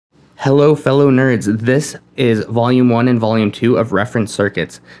Hello, fellow nerds. This is Volume 1 and Volume 2 of Reference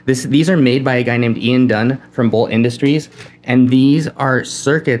Circuits. These are made by a guy named Ian Dunn from Bolt Industries, and these are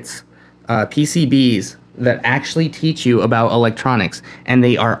circuits, PCBs, that actually teach you about electronics, and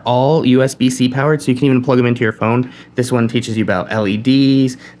they are all USB-C powered, so you can even plug them into your phone. This one teaches you about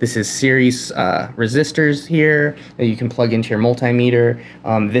LEDs. This is series resistors here that you can plug into your multimeter.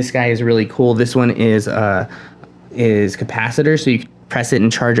 This guy is really cool. This one is capacitor, so you can press it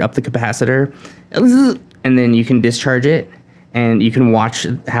and charge up the capacitor, and then you can discharge it, and you can watch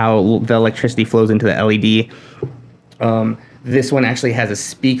how the electricity flows into the LED. This one actually has a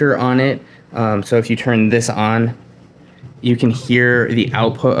speaker on it, so if you turn this on, you can hear the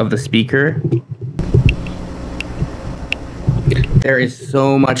output of the speaker. There is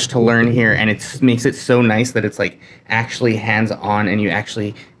so much to learn here, and it makes it so nice that it's like actually hands-on, and you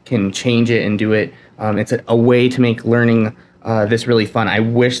actually can change it and do it. It's a way to make learning this really fun. I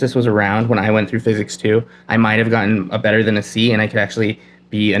wish this was around when I went through Physics 2. I might have gotten a better than a C, and I could actually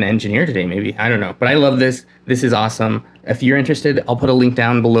be an engineer today, maybe. I don't know. But I love this. This is awesome. If you're interested, I'll put a link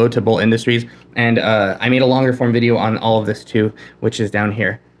down below to Bolt Industries. And I made a longer form video on all of this too, which is down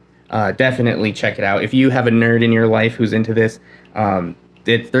here. Definitely check it out. If you have a nerd in your life who's into this, they're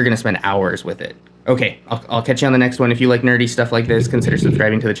going to spend hours with it. Okay, I'll catch you on the next one. If you like nerdy stuff like this, consider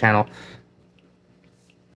subscribing to the channel.